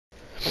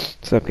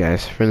What's up,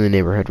 guys? Friendly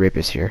neighborhood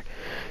rapist here.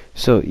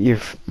 So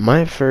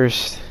my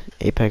first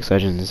Apex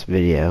Legends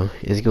video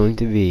is going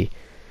to be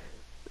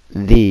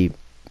the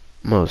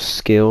most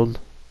skilled,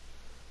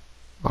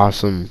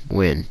 awesome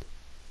win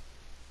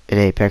in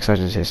Apex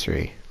Legends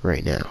history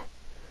right now,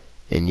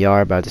 and y'all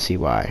are about to see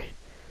why.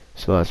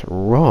 So let's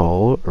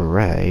roll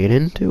right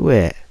into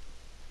it.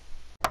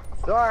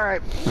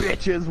 Alright,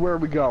 bitches, where are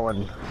we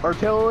going?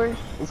 Artillery?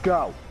 Let's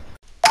go.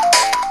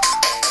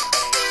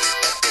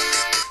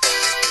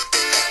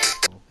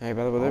 Hey,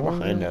 by the way, they're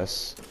behind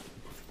us.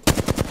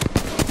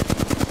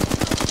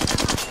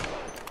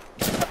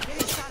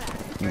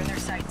 You're in their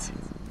sights.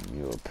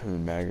 You little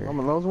poon bagger. Oh,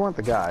 those weren't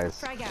the guys.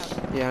 Frag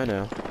out. Yeah, I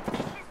know.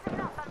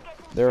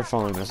 They were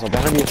following us. Oh,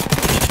 behind you.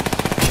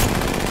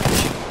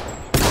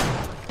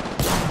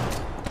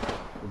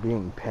 We're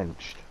being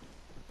pinched.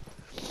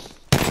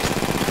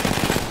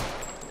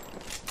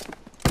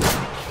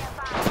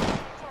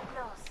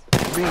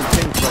 We're being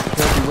pinched like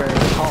Kobe wearing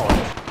a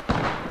collar.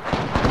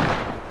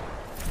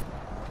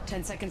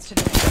 10 seconds to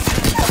do.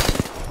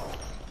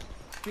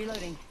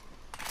 Reloading.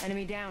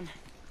 Enemy down.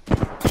 I'm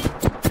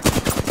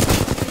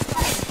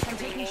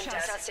taking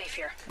shots. Not safe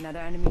here. Another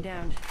enemy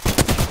down.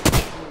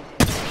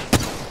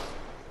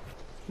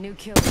 New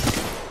kill.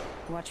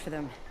 Watch for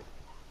them.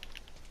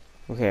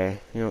 Okay,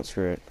 you know what?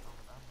 Screw it.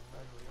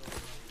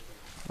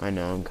 I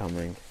know I'm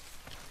coming.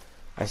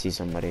 I see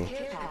somebody.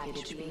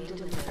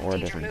 Or a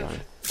different guy.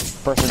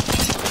 Person.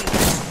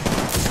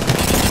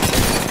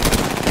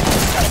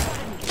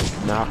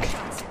 Knock.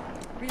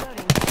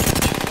 Reloading.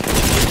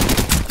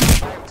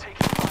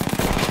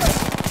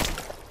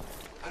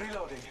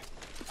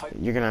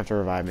 You're gonna have to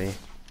revive me.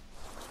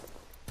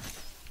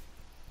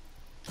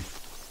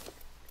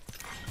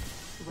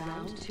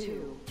 Round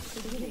 2.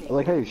 I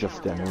like how he's just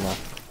standing there.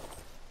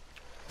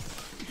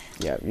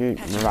 Yeah, you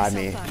revive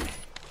me.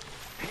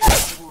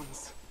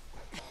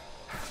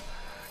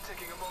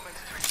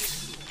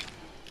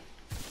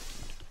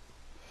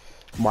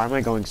 Why am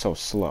I going so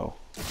slow?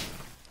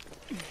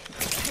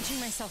 Catching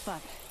myself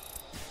up.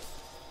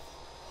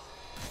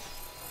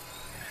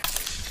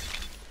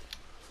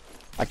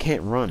 I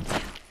can't run.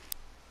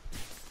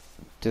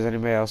 Does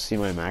anybody else see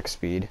my max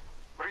speed?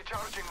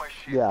 Recharging my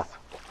shield.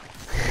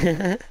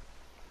 Yeah.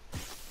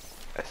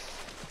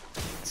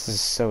 This is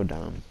so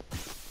dumb.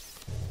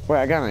 Wait,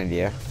 I got an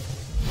idea.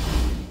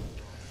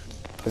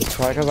 It's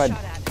probably because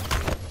Shot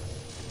at.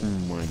 Oh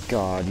my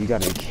god, you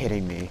gotta be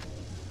kidding me.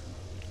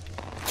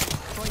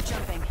 Boy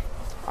jumping.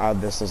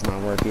 This does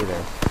not work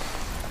either.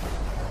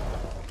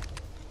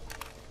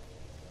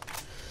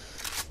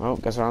 Well,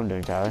 guess what I'm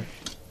doing, Tyler?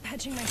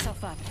 Patching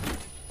myself up.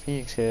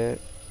 Phoenix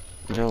hit.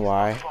 You know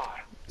why?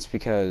 It's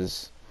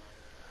because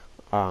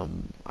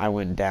I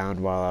went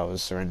down while I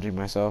was syringing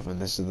myself,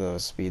 and this is the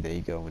speed that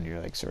you go when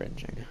you're like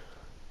syringing.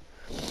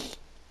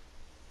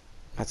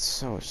 That's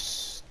so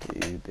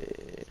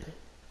stupid.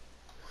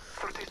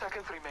 30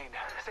 seconds remain.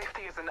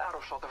 Safety is an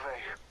arrow shot away.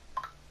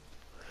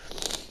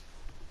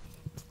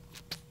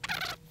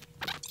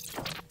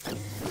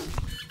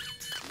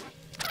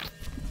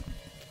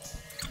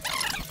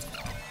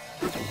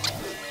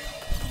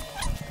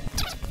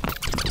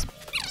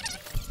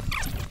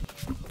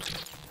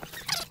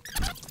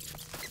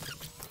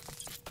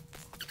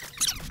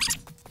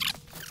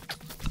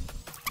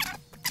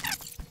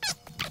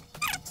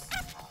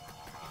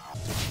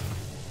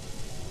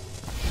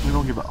 We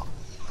don't give a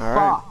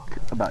Alright,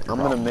 fuck about your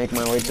I'm gonna make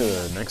my way to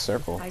the next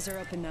circle. Eyes are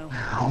open though.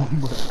 Oh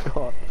my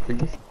god.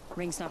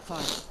 Ring's not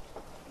far.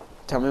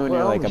 Tell me when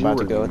Well, you're like you about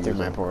to were go gonna through use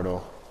my it.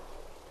 portal.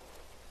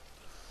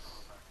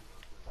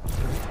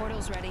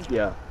 Portal's ready.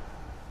 Yeah.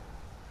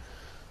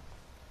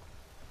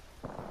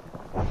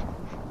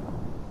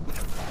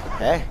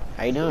 Hey,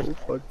 how you doing?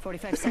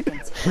 45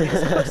 seconds.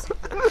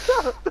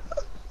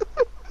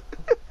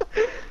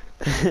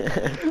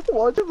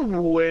 Watch us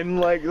win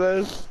like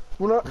this.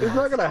 It's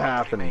not gonna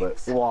happen,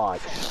 but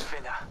watch.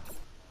 Winner.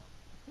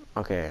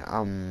 Okay,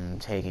 I'm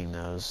taking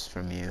those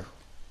from you.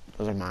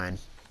 Those are mine.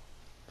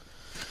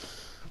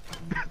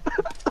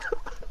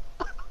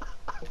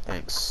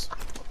 Thanks.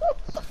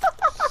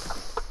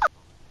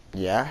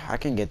 Yeah, I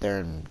can get there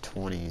in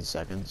 20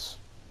 seconds.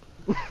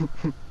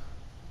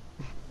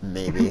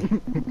 Maybe.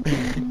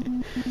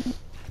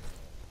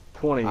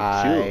 22.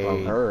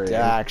 I Hurry.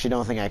 actually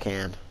don't think I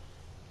can.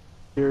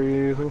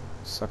 Seriously?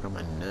 Suck on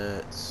my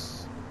nuts.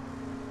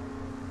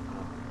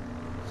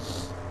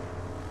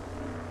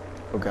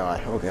 Oh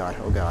god, oh god,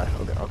 oh god,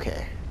 oh god,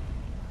 okay.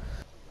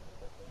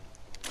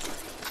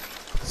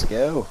 Let's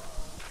go.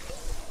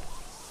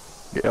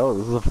 Yo,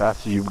 this is the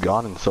fastest you've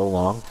gone in so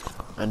long.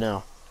 I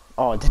know.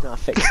 Oh, it did not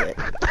fix it.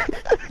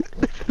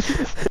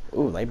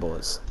 Ooh, light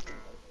bullets.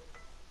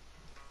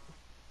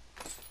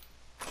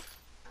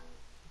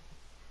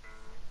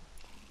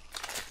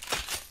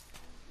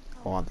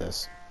 I want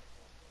this.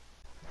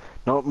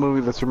 Know what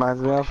movie this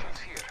reminds me of?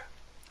 Here.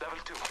 Level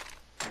 2.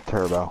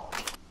 Turbo.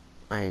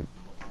 I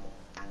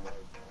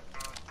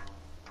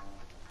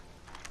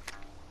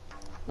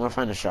want to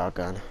find a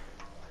shotgun.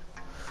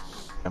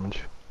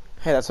 Damage.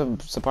 Hey, that's a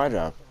supply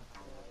drop.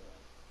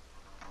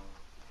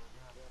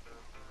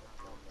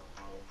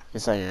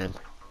 Yes, I am.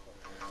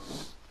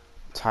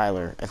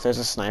 Tyler, if there's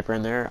a sniper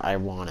in there, I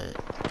want it.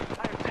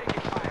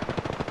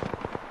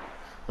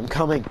 I'm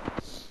coming.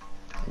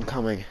 I'm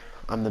coming.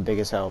 I'm the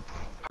biggest help.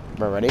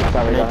 Bro, ready?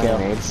 Probably got Go.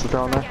 grenades to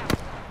throw in there.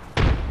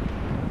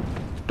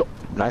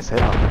 Nice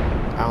hit.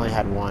 I only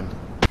had one.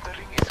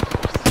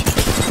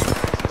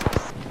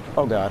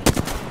 Oh god.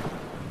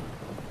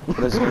 What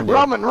is it gonna do?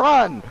 Run and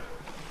run!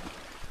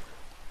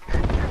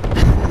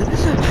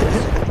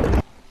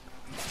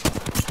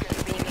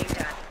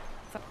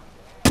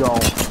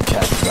 Don't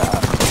catch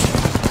that.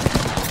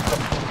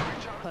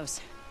 Close.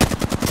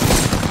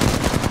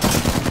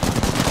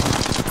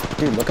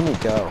 Dude, look at me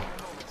go.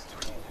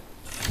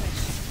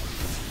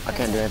 I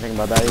can't do anything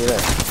about that either.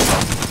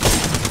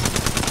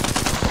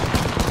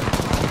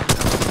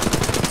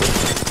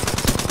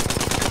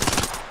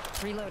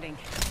 Reloading.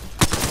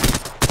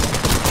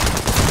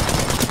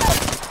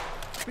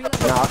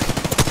 Knock.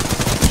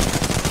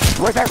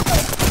 Right there!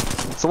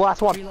 It's the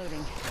last one.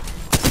 Reloading.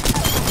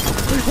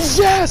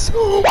 Yes!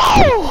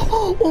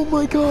 Oh! Oh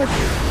my god!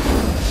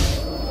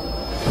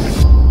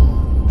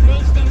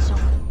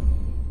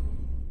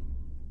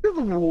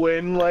 Just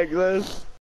win like this.